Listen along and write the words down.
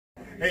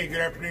Hey,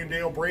 good afternoon,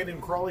 Dale. Brandon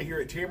Crawley here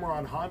at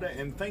Tameron Honda,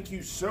 and thank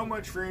you so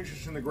much for your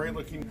interest in the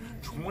great-looking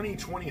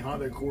 2020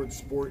 Honda Accord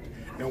Sport.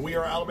 Now, we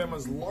are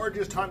Alabama's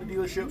largest Honda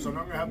dealership, so I'm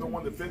not going to have the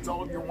one that fits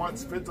all of your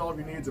wants, fits all of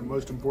your needs, and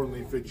most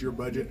importantly, fits your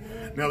budget.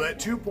 Now, that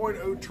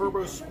 2.0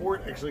 Turbo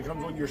Sport actually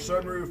comes with your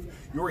sunroof,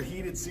 your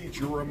heated seats,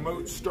 your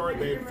remote start.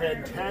 They have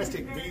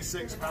fantastic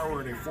V6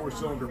 power in a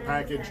 4-cylinder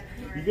package.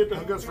 You get the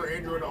hookups for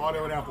Android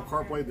Auto and Apple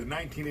CarPlay, the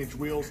 19-inch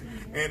wheels,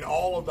 and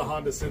all of the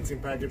Honda sensing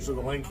package, so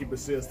the lane keep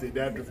assist, the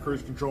adaptive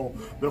cruise control,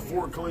 the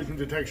forward collision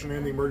detection,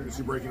 and the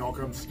emergency braking all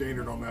comes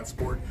standard on that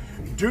Sport.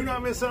 Do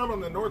not miss out on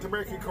the North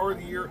American Car of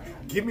the Year.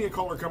 Give me a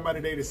call or come by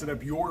today to set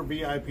up your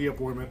VIP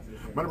appointment.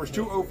 My number is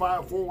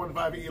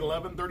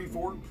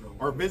 205-415-1134,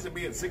 or visit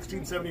me at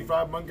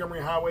 1675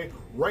 Montgomery Highway,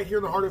 right here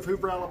in the heart of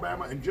Hoover,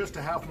 Alabama, and just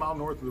a half-mile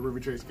north of the River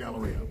Chase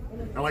Galleria.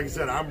 Now, like I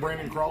said, I'm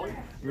Brandon Crawley.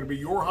 I'm going to be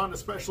your Honda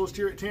specialist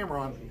here at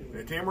Tameron. And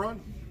at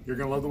Tameron, you're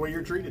going to love the way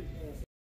you're treated.